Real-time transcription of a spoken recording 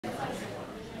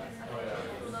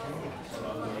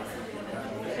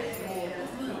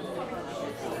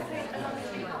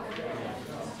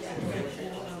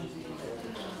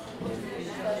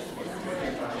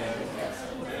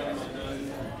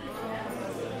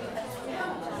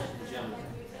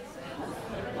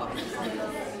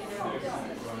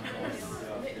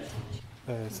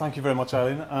Thank you very much,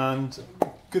 Eileen, and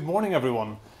good morning,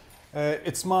 everyone.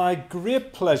 It's my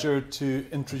great pleasure to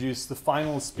introduce the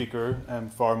final speaker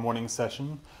for our morning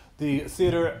session, the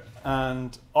theatre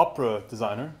and opera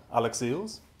designer, Alex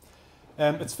Eales.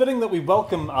 It's fitting that we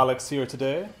welcome Alex here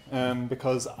today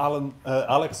because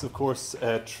Alex, of course,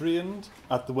 trained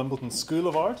at the Wimbledon School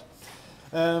of Art.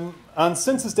 And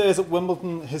since his days at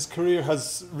Wimbledon, his career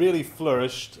has really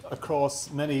flourished across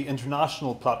many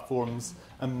international platforms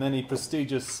and many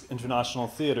prestigious international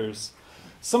theatres.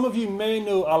 Some of you may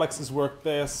know Alex's work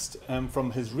best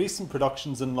from his recent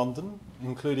productions in London,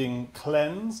 including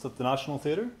Cleansed at the National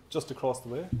Theatre, just across the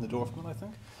way, in the Dorfman, I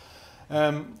think.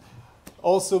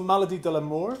 Also Maladie de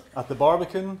l'Amour at the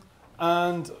Barbican,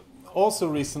 and also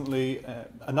recently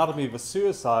Anatomy of a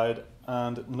Suicide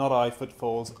and Not I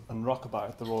Footfalls and Rockabye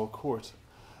at the Royal Court.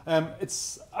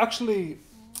 It's actually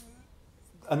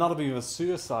Anatomy of a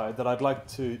Suicide that I'd like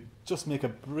to just make a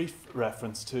brief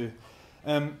reference to.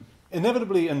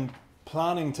 Inevitably, in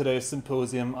planning today's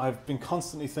symposium, I've been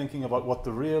constantly thinking about what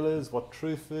the real is, what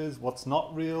truth is, what's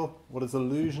not real, what is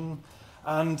illusion.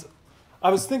 And I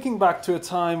was thinking back to a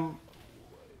time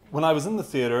when I was in the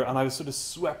theatre and I was sort of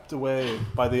swept away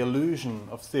by the illusion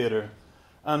of theatre.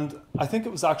 And I think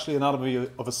it was actually Anatomy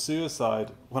of a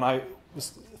Suicide when I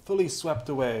was fully swept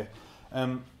away.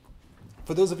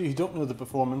 For those of you who don't know the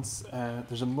performance,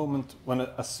 there's a moment when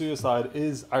a suicide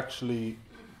is actually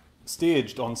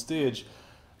staged on stage,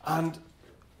 and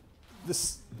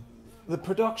the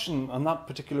production on that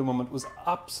particular moment was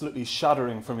absolutely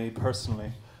shattering for me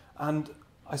personally, and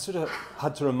I sort of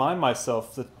had to remind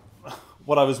myself that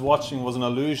what I was watching was an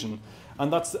illusion,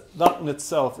 and that in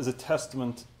itself is a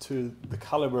testament to the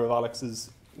calibre of Alex's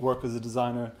work as a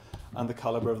designer and the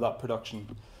calibre of that production.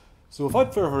 So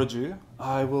without further ado,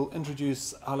 I will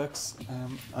introduce Alex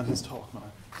and his talk now.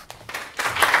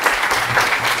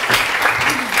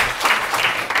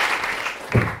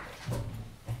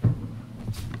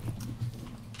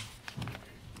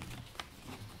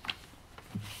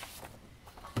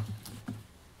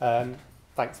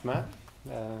 Thanks, Matt.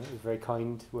 Very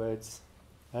kind words.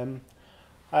 I'm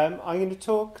going to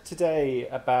talk today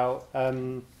about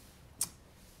I've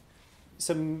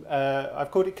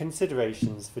called it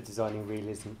considerations for designing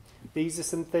realism. These are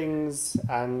some things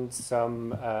and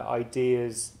some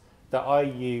ideas that I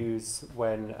use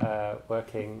when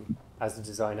working as a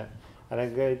designer. And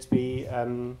I'm going to be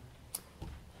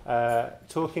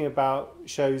talking about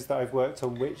shows that I've worked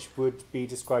on which would be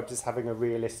described as having a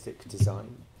realistic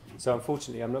design. So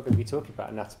unfortunately, I'm not going to be talking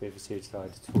about Anatomy of a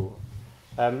Suicide at all.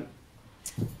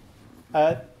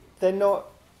 They're not,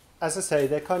 as I say,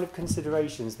 they're kind of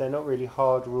considerations. They're not really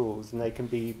hard rules, and they can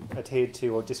be adhered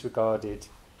to or disregarded,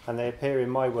 and they appear in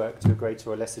my work to a greater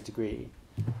or lesser degree.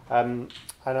 And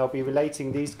I'll be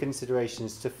relating these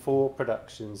considerations to 4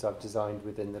 productions I've designed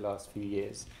within the last few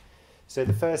years. So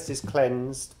the first is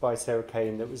Cleansed by Sarah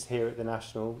Kane, that was here at the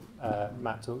National.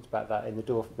 Matt talked about that in the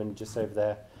Dorfman just over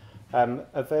there.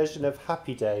 A version of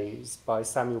Happy Days by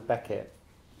Samuel Beckett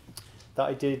that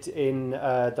I did in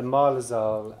the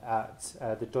Malersaal at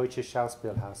the Deutsches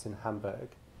Schauspielhaus in Hamburg.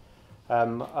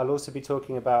 I'll also be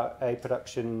talking about a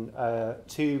production,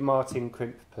 2 Martin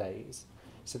Crimp plays.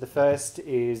 So the first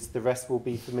is The Rest Will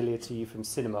Be Familiar to You from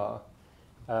Cinema,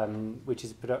 which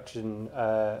is a production,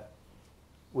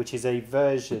 which is a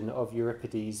version of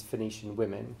Euripides' Phoenician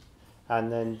Women.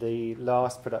 And then the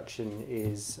last production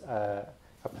is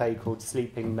a play called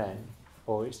Sleeping Men,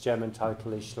 or its German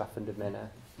title is Schlafende Männer.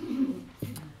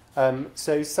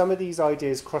 So some of these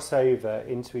ideas cross over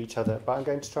into each other, but I'm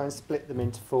going to try and split them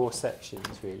into 4 sections,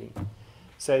 really.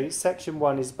 So section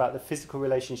 1 is about the physical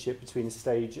relationship between the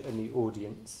stage and the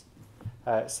audience.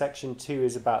 Section 2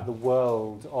 is about the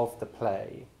world of the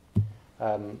play.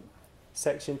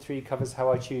 Section 3 covers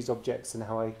how I choose objects and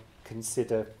how I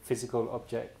consider physical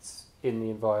objects in the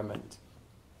environment.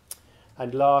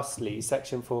 And lastly,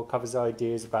 section 4 covers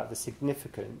ideas about the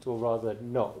significant, or rather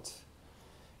not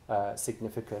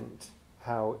significant,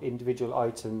 how individual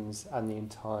items and the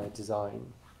entire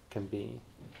design can be.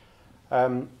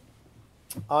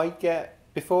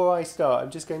 Before I start,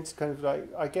 I'm just going to kind of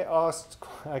I get asked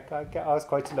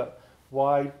quite a lot,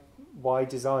 why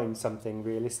design something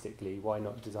realistically? Why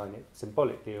not design it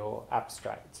symbolically or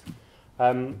abstract?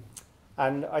 And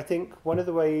I think one of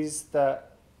the ways that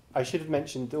I should have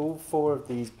mentioned, all 4 of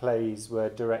these plays were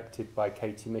directed by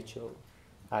Katie Mitchell,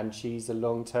 and she's a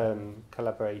long-term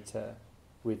collaborator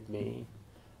with me.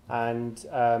 And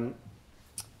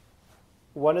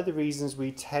one of the reasons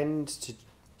we tend to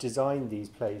design these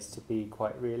plays to be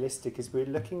quite realistic is we're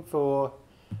looking for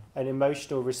an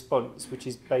emotional response which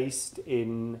is based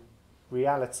in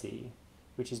reality,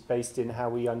 which is based in how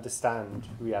we understand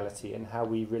reality and how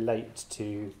we relate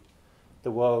to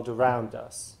the world around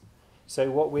us. So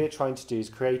what we're trying to do is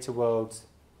create a world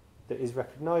that is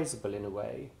recognisable in a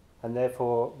way, and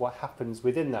therefore what happens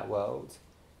within that world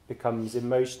becomes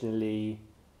emotionally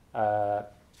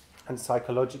and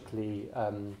psychologically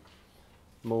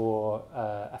more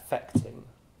affecting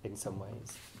in some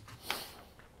ways.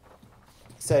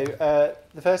 So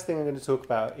the first thing I'm going to talk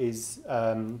about is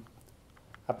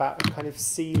about kind of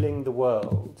sealing the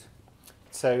world.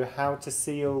 So how to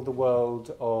seal the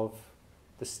world of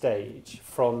the stage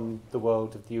from the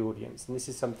world of the audience. And this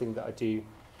is something that I do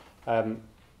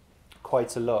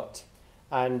quite a lot.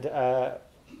 And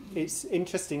it's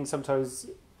interesting sometimes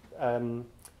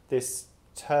this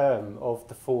term of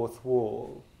the fourth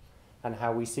wall and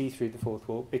how we see through the fourth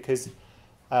wall, because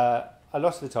a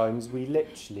lot of the times we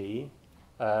literally,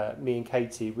 me and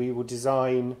Katie, we will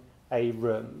design a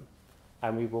room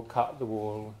and we will cut the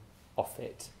wall off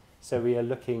it. So we are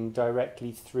looking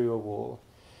directly through a wall.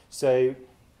 So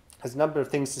there's a number of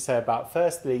things to say about.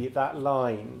 Firstly, that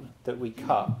line that we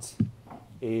cut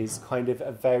is kind of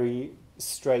a very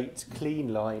straight,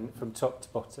 clean line from top to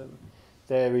bottom.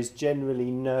 There is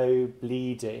generally no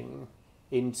bleeding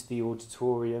into the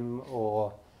auditorium,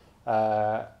 or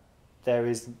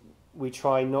we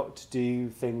try not to do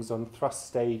things on thrust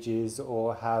stages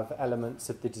or have elements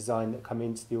of the design that come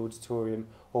into the auditorium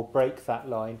or break that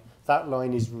line. That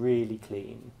line is really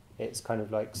clean. It's kind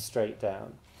of like straight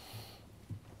down.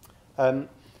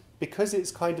 Because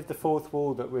it's kind of the fourth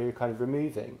wall that we're kind of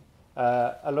removing,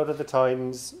 a lot of the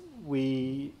times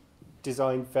we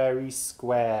design very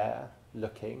square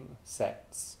looking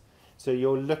sets. So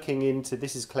you're looking into,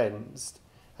 this is cleansed,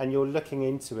 and you're looking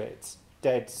into it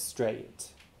dead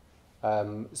straight.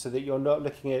 So that you're not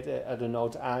looking at it at an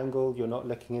odd angle, you're not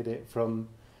looking at it from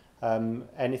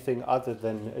anything other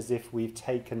than as if we've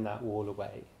taken that wall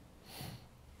away.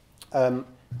 And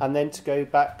then to go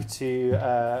back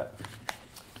to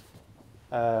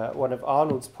one of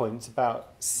Arnold's points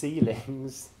about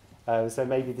ceilings, so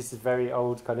maybe this is very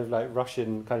old kind of like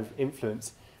Russian kind of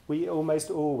influence, we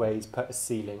almost always put a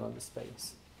ceiling on the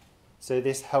space. So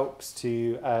this helps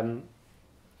to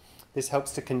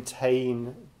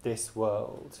contain this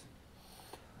world.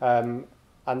 And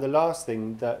the last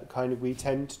thing that kind of we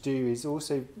tend to do is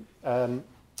also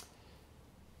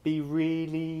be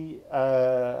really,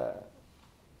 to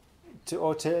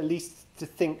at least to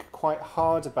think quite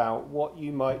hard about what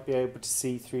you might be able to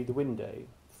see through the window,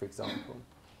 for example.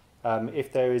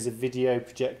 If there is a video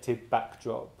projected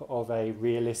backdrop of a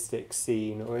realistic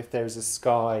scene, or if there is a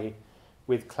sky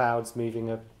with clouds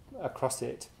moving across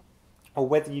it, or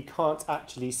whether you can't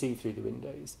actually see through the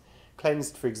windows.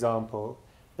 Cleansed, for example,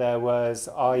 there was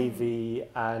ivy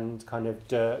and kind of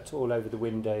dirt all over the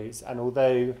windows, and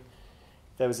although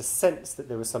there was a sense that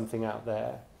there was something out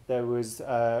there, there was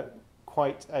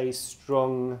quite a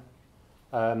strong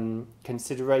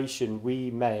consideration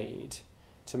we made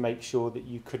to make sure that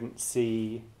you couldn't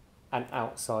see an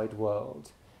outside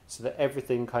world, so that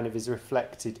everything kind of is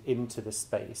reflected into the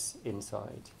space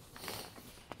inside.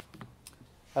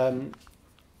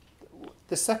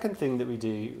 The second thing that we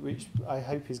do, which I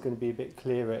hope is going to be a bit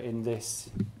clearer in this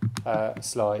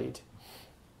slide,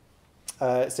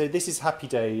 so this is Happy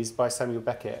Days by Samuel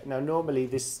Beckett. Now normally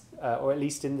this, or at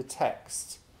least in the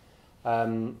text,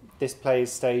 this play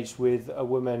is staged with a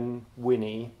woman,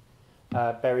 Winnie,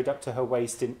 buried up to her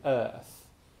waist in earth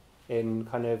in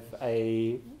kind of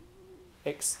a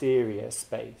exterior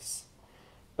space.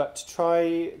 But to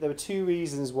try, there were two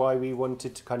reasons why we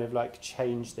wanted to kind of like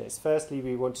change this. Firstly,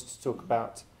 we wanted to talk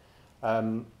about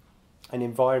an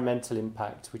environmental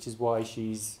impact, which is why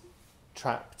she's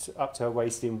trapped up to her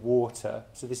waist in water.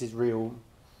 So this is real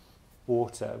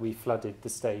water. We flooded the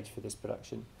stage for this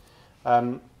production.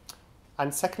 And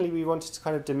secondly, we wanted to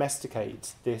kind of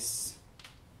domesticate this,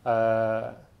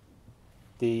 the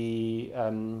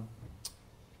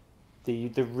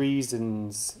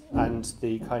reasons and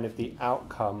the kind of the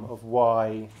outcome of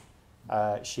why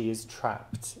she is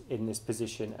trapped in this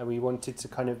position, and we wanted to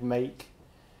kind of make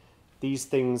these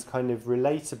things kind of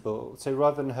relatable. So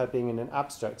rather than her being in an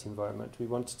abstract environment, we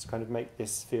wanted to kind of make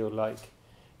this feel like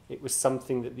it was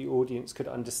something that the audience could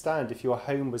understand. If your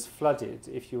home was flooded,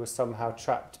 if you were somehow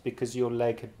trapped because your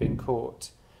leg had been caught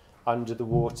under the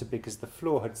water because the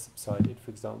floor had subsided,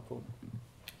 for example,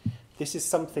 this is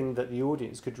something that the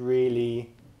audience could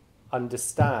really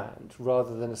understand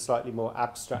rather than a slightly more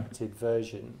abstracted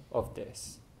version of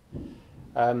this.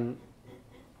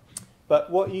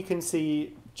 But what you can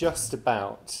see just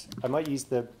about, I might use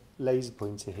the laser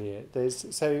pointer here.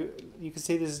 So you can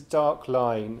see there's a dark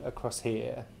line across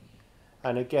here,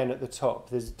 and again at the top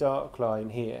there's a dark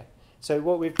line here. So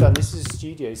what we've done, this is a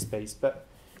studio space, but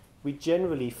we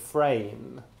generally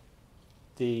frame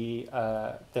the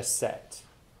set,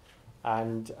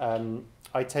 and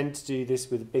I tend to do this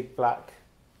with a big black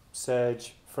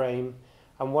serge frame.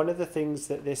 And one of the things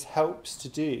that this helps to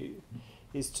do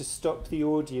is to stop the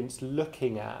audience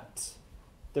looking at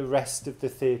the rest of the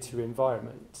theatre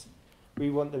environment. We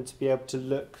want them to be able to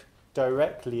look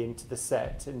directly into the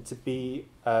set and to be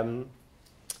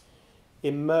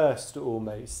immersed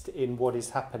almost in what is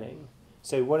happening.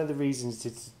 So one of the reasons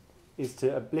is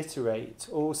to obliterate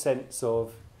all sense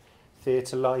of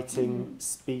theatre lighting,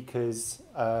 speakers,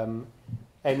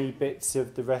 any bits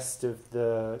of the rest of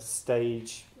the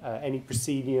stage, any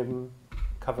proscenium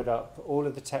covered up, all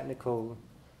of the technical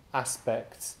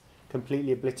aspects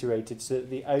completely obliterated, so that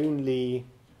the only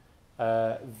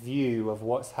view of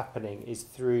what's happening is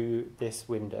through this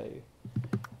window.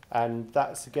 And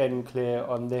that's again clear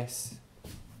on this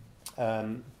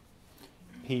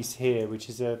piece here, which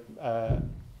is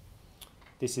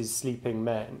this is Sleeping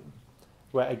Men,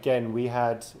 where again we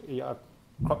had, I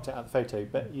cropped it out of the photo,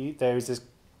 but there is this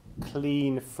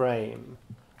clean frame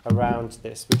around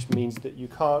this, which means that you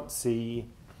can't see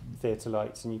theatre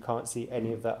lights and you can't see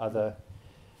any of that other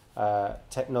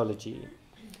technology.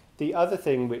 The other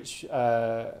thing which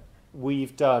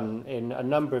we've done in a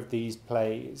number of these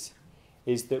plays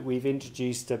is that we've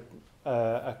introduced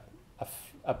a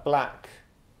black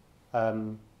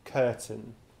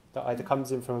curtain that either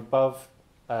comes in from above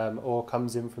or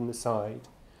comes in from the side.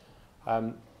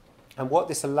 And what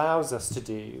this allows us to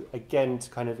do, again, to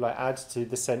kind of like add to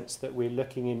the sense that we're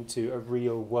looking into a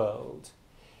real world,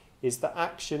 is that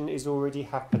action is already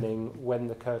happening when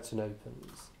the curtain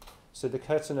opens. So the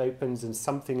curtain opens and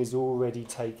something is already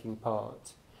taking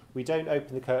part. We don't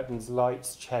open the curtains,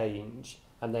 lights change,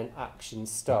 and then action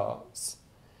starts.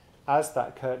 As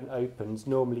that curtain opens,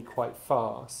 normally quite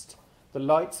fast, the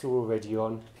lights are already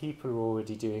on, people are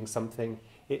already doing something.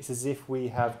 It's as if we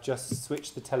have just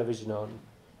switched the television on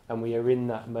and we are in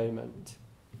that moment.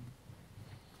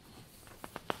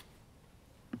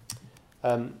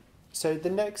 So the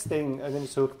next thing I'm going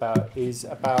to talk about is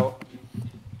about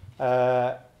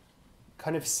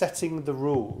kind of setting the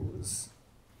rules.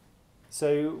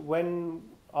 So when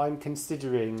I'm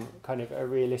considering kind of a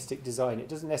realistic design, it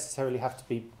doesn't necessarily have to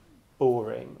be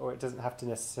boring, or it doesn't have to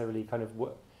necessarily kind of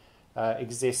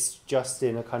exist just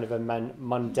in a kind of a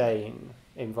mundane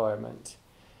environment.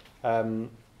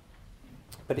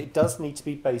 But it does need to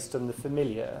be based on the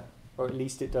familiar, or at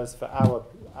least it does for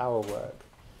our work.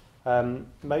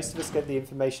 Most of us get the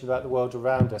information about the world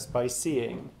around us by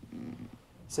seeing.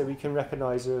 So we can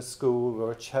recognise a school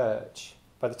or a church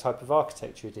by the type of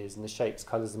architecture it is and the shapes,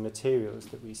 colours and materials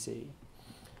that we see.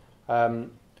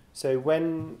 So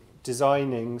when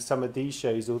designing some of these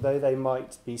shows, although they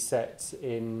might be set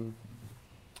in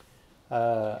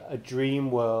a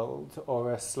dream world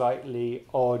or a slightly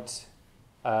odd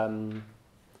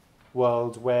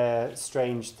world where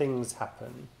strange things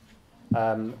happen,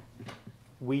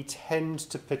 we tend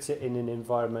to put it in an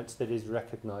environment that is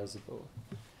recognisable.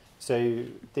 So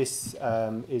this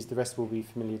is The Rest Will Be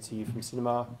Familiar to You from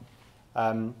cinema,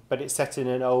 but it's set in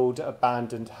an old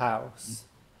abandoned house,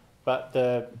 but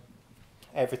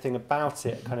everything about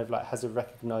it kind of like has a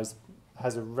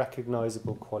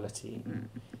recognisable quality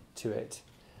to it.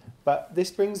 But this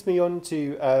brings me on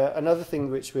to another thing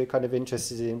which we're kind of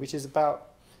interested in, which is about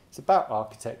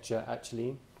architecture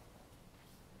actually,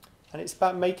 and it's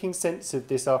about making sense of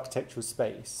this architectural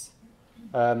space.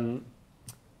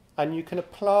 And you can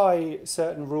apply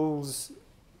certain rules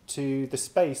to the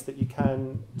space that you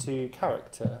can to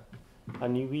character,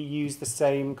 and we use the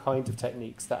same kind of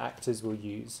techniques that actors will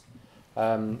use.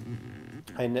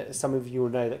 And some of you will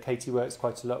know that Katie works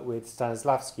quite a lot with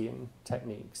Stanislavskian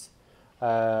techniques.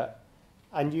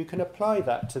 And you can apply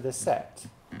that to the set.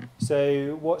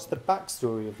 So what's the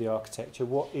backstory of the architecture?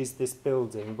 What is this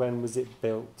building? When was it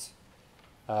built?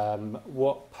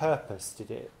 What purpose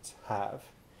did it have?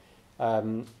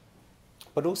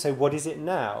 But also, what is it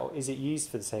now? Is it used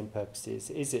for the same purposes?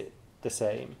 Is it the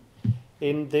same?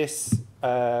 In this,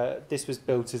 this was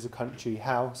built as a country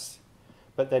house,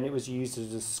 but then it was used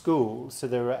as a school. So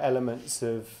there are elements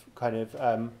of kind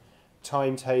of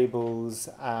timetables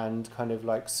and kind of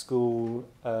like school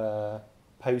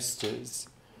posters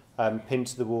pinned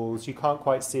to the walls. You can't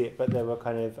quite see it, but there were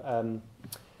kind of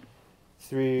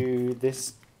through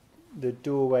the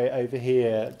doorway over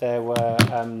here, there were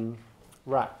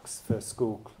racks for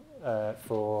school,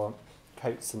 for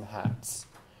coats and hats.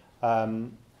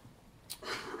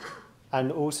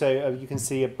 and also you can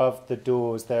see above the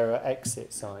doors there are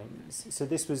exit signs. So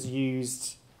this was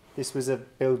used, this was a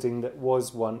building that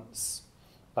was once,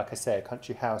 like I say, a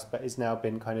country house, but has now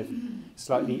been kind of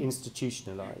slightly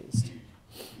institutionalised.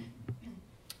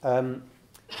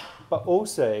 But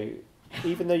also,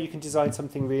 even though you can design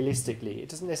something realistically, it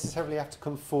doesn't necessarily have to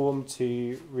conform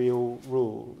to real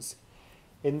rules.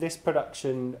 In this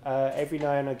production, every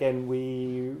now and again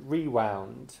we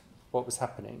rewound what was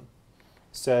happening.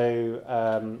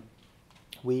 So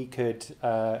we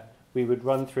would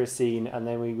run through a scene and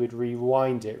then we would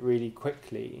rewind it really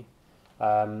quickly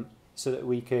so that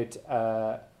we could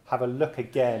have a look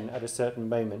again at a certain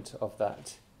moment of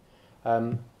that.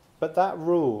 But that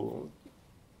rule,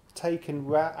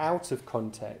 taken out of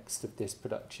context of this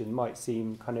production, might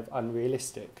seem kind of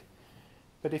unrealistic.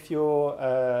 But if you're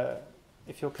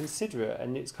considerate,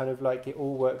 and it's kind of like it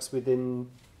all works within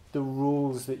the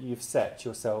rules that you've set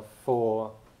yourself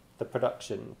for the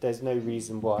production, there's no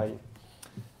reason why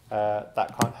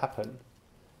that can't happen.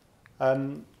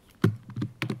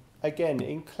 Again,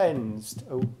 in cleansed,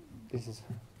 this is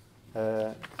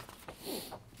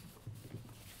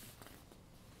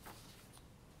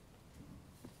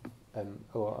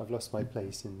I've lost my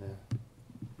place in the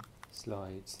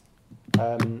slides.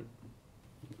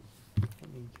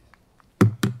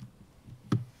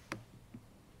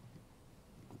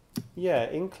 Yeah,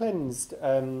 in cleansed,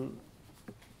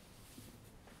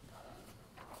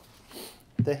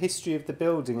 the history of the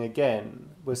building again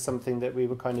was something that we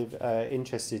were kind of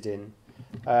interested in.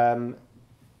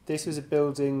 This was a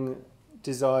building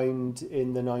designed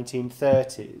in the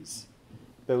 1930s,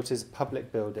 built as a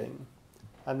public building,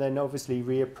 and then obviously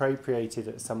reappropriated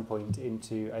at some point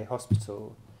into a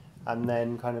hospital, and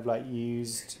then kind of like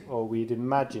used, or we'd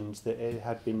imagined that it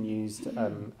had been used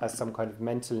as some kind of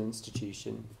mental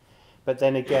institution, but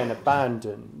then again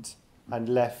abandoned and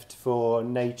left for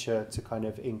nature to kind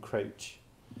of encroach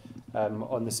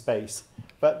on the space.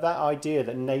 But that idea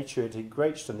that nature had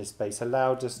encroached on this space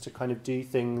allowed us to kind of do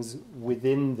things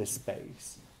within the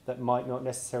space that might not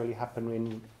necessarily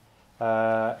happen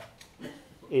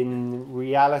in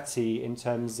reality in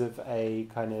terms of a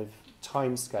kind of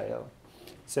time scale.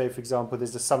 So, for example,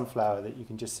 there's a sunflower that you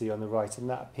can just see on the right, and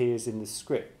that appears in the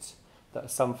script, that a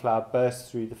sunflower bursts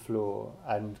through the floor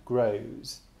and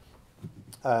grows.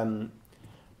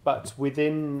 But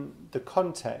within the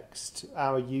context,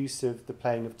 our use of the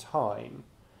playing of time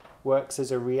works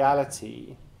as a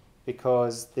reality,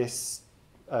 because this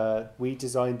we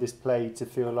designed this play to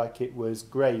feel like it was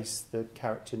Grace, the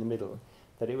character in the middle,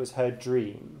 that it was her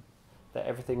dream, that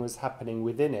everything was happening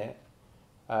within it,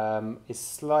 is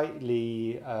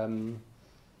slightly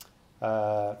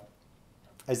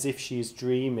as if she is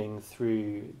dreaming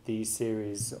through these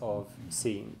series of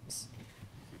scenes.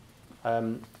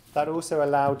 That also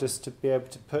allowed us to be able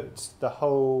to put the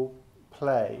whole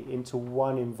play into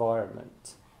one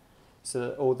environment. So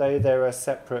that although there are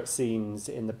separate scenes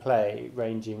in the play,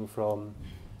 ranging from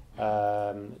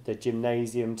the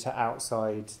gymnasium to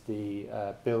outside the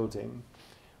building,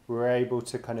 we were able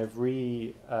to kind of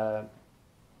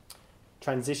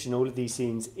transition all of these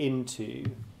scenes into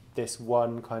this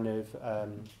one kind of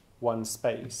one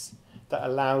space that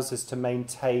allows us to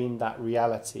maintain that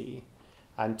reality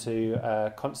and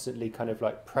to constantly kind of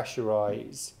like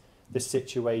pressurize the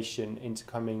situation into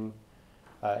coming,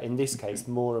 in this case,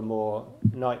 more and more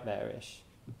nightmarish.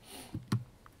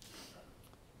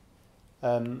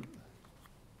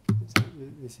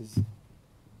 This is...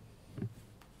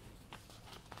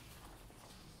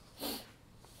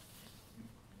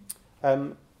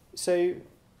 so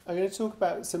I'm going to talk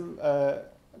about some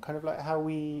kind of like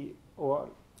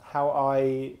how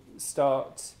I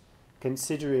start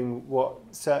considering what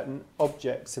certain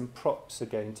objects and props are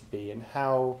going to be, and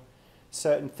how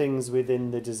certain things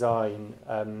within the design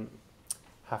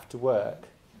have to work.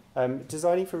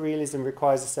 Designing for realism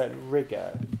requires a certain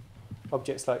rigour.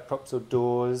 Objects like props or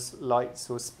doors, lights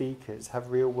or speakers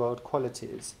have real-world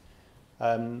qualities.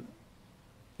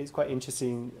 It's quite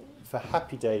interesting for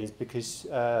Happy Days because,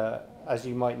 as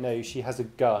you might know, she has a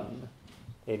gun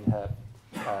in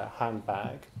her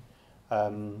handbag.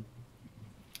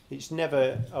 It's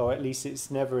never, or at least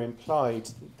it's never implied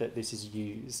that this is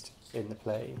used in the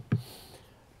play.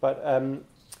 But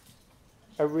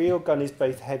a real gun is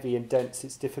both heavy and dense.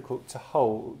 It's difficult to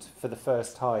hold for the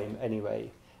first time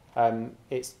anyway.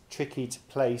 It's tricky to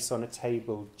place on a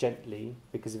table gently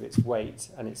because of its weight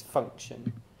and its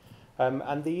function.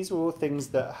 And these are all things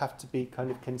that have to be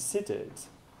kind of considered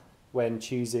when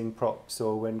choosing props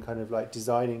or when kind of like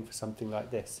designing for something like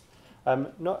this.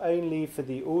 Not only for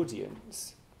the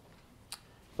audience,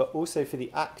 but also for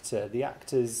the actor. The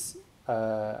actor's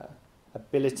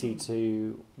ability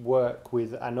to work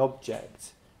with an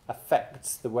object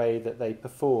affects the way that they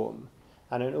perform,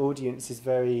 and an audience is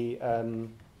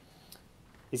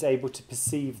is able to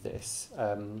perceive this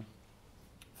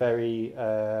very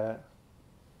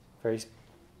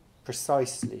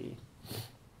precisely.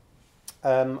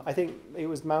 I think it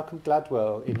was Malcolm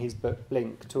Gladwell in his book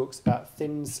Blink talks about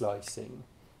thin slicing,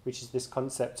 which is this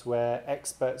concept where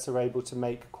experts are able to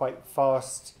make quite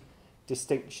fast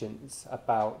distinctions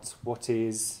about what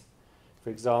is, for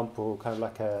example, kind of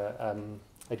like a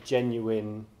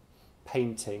genuine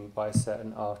painting by a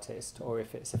certain artist, or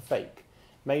if it's a fake,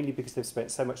 mainly because they've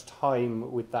spent so much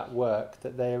time with that work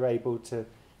that they are able to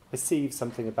perceive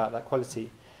something about that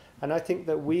quality. And I think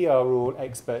that we are all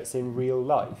experts in real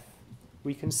life.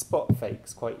 We can spot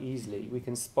fakes quite easily. We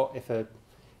can spot if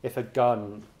a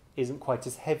gun isn't quite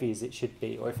as heavy as it should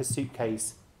be, or if a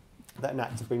suitcase that an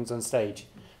actor brings on stage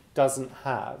doesn't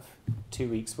have 2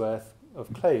 weeks' worth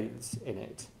of clothes in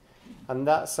it. And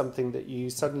that's something that you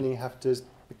suddenly have to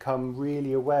become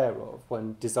really aware of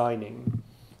when designing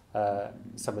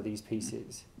some of these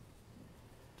pieces.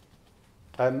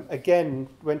 Again,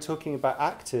 when talking about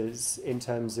actors in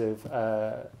terms of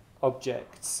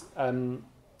objects,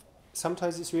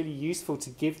 sometimes it's really useful to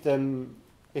give them,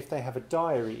 if they have a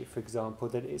diary, for example,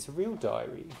 that it's a real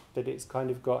diary, that it's kind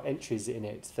of got entries in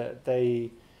it that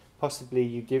possibly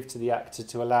you give to the actor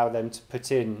to allow them to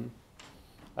put in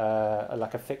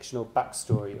like a fictional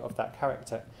backstory of that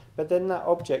character. But then that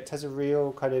object has a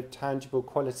real kind of tangible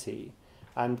quality,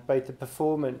 and both the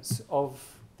performance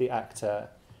of the actor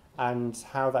and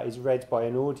how that is read by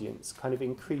an audience kind of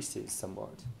increases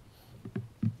somewhat.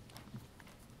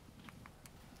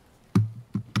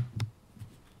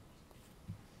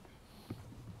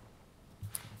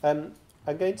 I'm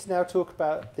going to now talk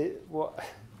about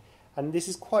and this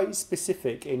is quite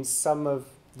specific in some of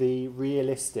the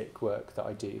realistic work that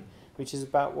I do, which is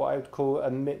about what I would call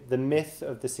the myth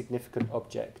of the significant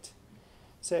object.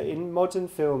 So in modern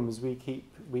films,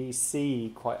 we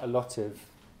see quite a lot of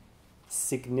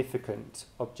significant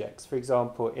objects. For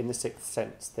example, in The Sixth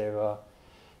Sense, there are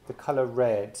the colour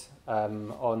red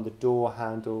on the door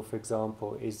handle, for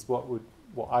example, is what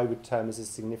I would term as a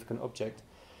significant object.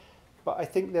 But I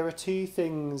think there are two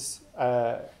things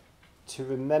to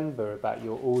remember about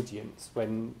your audience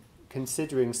when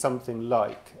considering something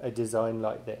like a design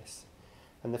like this.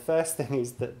 And the first thing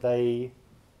is that they'll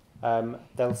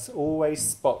always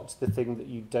spot the thing that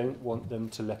you don't want them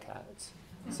to look at.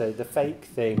 So the fake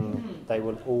thing they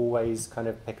will always kind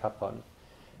of pick up on.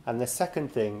 And the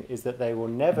second thing is that they will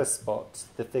never spot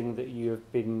the thing that you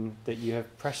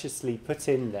have preciously put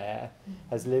in there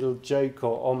as a little joke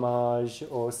or homage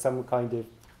or some kind of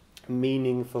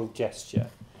meaningful gesture.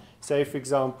 So, for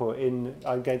example,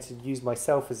 I'm going to use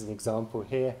myself as an example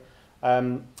here.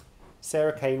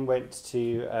 Sarah Kane went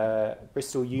to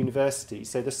Bristol University,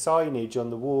 so the signage on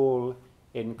the wall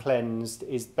in Cleansed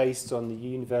is based on the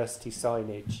university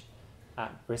signage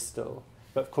at Bristol.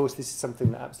 But of course, this is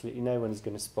something that absolutely no one is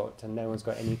going to spot and no one's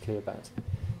got any clue about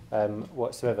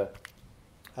whatsoever.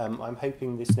 I'm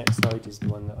hoping this next slide is the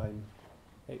one that I'm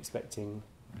expecting.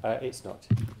 It's not.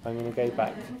 I'm going to go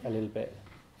back a little bit.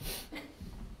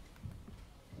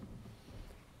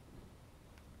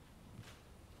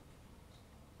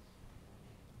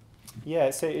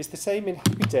 Yeah, so it's the same in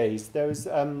Happy Days. There was,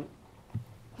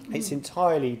 it's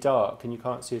entirely dark and you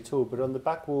can't see at all, but on the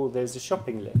back wall there's a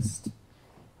shopping list.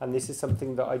 And this is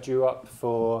something that I drew up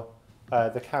for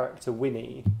the character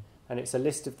Winnie, and it's a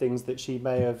list of things that she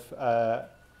may have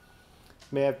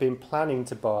been planning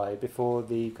to buy before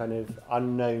the kind of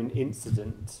unknown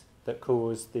incident that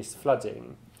caused this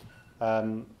flooding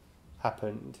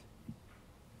happened.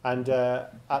 And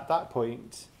at that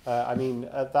point,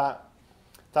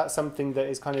 that's something that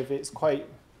is kind of it's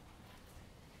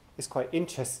quite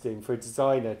interesting for a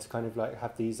designer to kind of like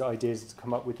have these ideas to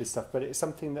come up with this stuff, but it's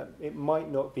something that it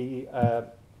might not be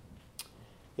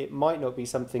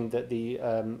something that the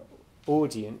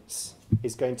audience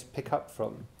is going to pick up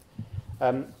from.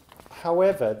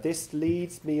 However, this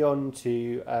leads me on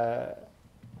to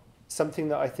something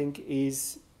that I think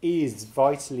is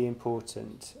vitally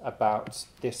important about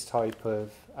this type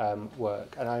of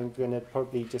work, and I'm going to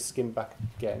probably just skim back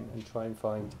again and try and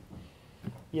find.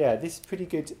 Yeah, this is pretty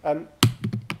good.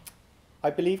 I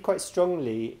believe quite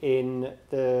strongly in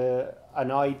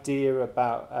an idea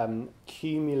about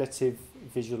cumulative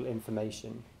visual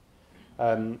information.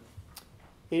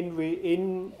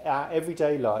 In our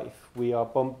everyday life, we are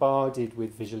bombarded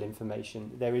with visual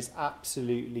information. There is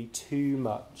absolutely too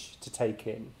much to take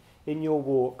in. In your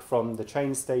walk from the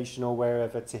train station or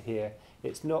wherever to here,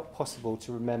 It's not possible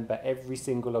to remember every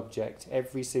single object,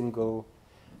 every single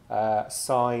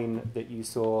sign that you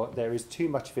saw. There is too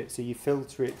much of it, so you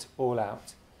filter it all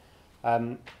out.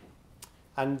 And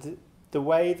the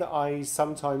way that I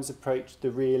sometimes approach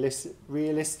the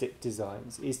realistic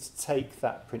designs is to take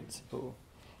that principle,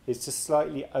 is to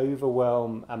slightly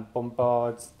overwhelm and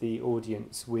bombard the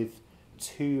audience with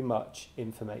too much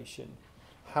information.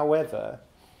 However,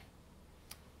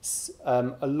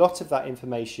 a lot of that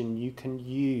information you can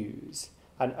use,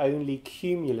 and only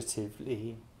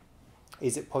cumulatively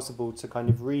is it possible to kind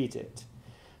of read it.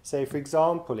 So, for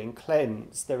example, in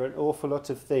Cleanse, there are an awful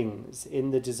lot of things in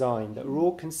the design that are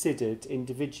all considered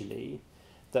individually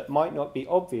that might not be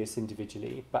obvious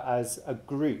individually, but as a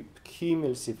group,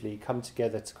 cumulatively come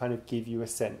together to kind of give you a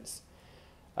sense.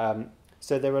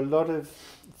 So there are a lot of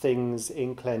things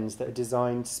in Cleanse that are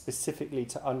designed specifically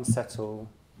to unsettle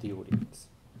the audience.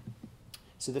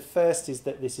 So the first is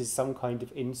that this is some kind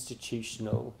of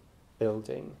institutional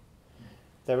building.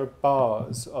 There are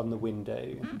bars on the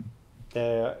window.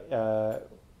 There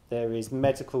is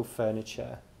medical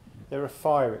furniture. There are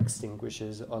fire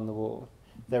extinguishers on the wall.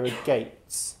 There are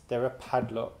gates. There are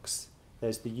padlocks.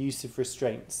 There's the use of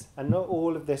restraints. And not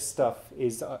all of this stuff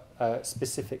is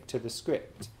specific to the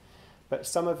script, but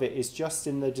some of it is just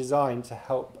in the design to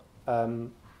help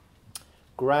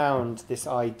ground this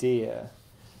idea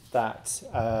that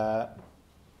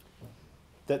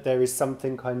that there is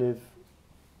something kind of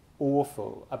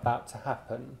awful about to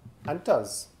happen, and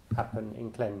does happen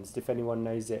in Cleansed. If anyone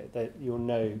knows it, that you'll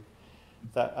know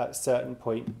that at certain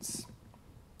points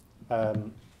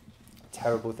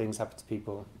terrible things happen to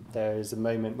people. There is a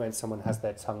moment when someone has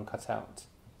their tongue cut out,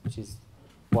 which is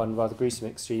one rather gruesome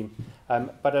extreme,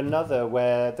 but another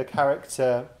where the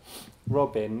character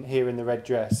Robin, here in the red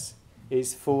dress,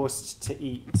 is forced to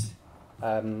eat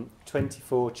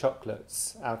 24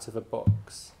 chocolates out of a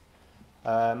box.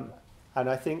 And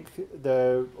I think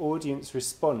the audience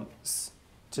response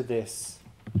to this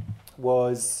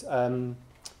was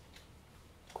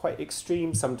quite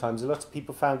extreme sometimes. A lot of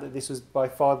people found that this was by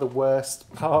far the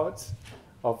worst part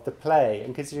of the play,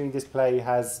 and considering this play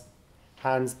has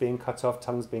hands being cut off,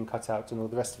 tongues being cut out, and all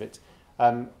the rest of it,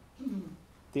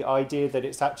 the idea that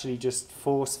it's actually just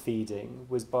force feeding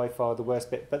was by far the worst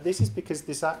bit. But this is because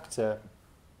this actor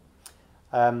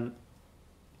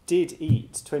did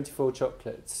eat 24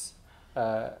 chocolates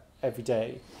every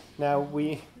day. Now,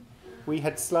 we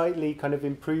had slightly kind of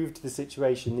improved the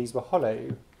situation. These were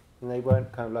hollow, and they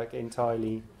weren't kind of like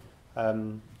entirely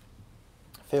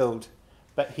filled.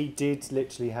 But he did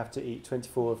literally have to eat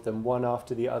 24 of them, one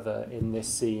after the other, in this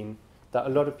scene that a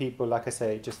lot of people, like I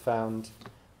say, just found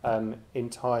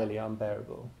entirely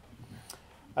unbearable.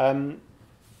 But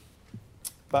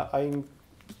I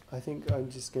think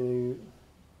I'm just going to...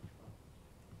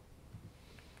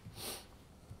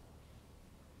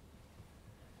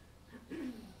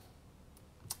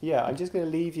 Yeah, I'm just going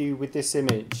to leave you with this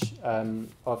image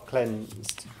of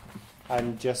Cleansed,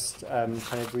 and just kind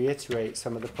of reiterate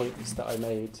some of the points that I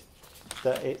made.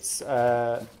 That it's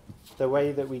the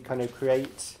way that we kind of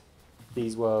create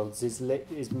these worlds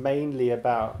is mainly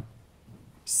about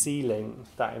sealing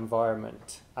that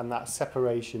environment and that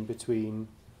separation between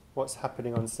what's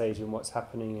happening on stage and what's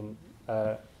happening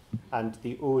in and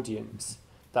the audience,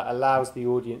 that allows the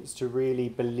audience to really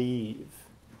believe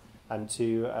and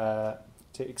to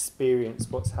experience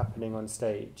what's happening on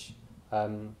stage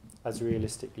as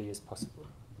realistically as possible.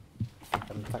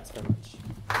 Thanks very much.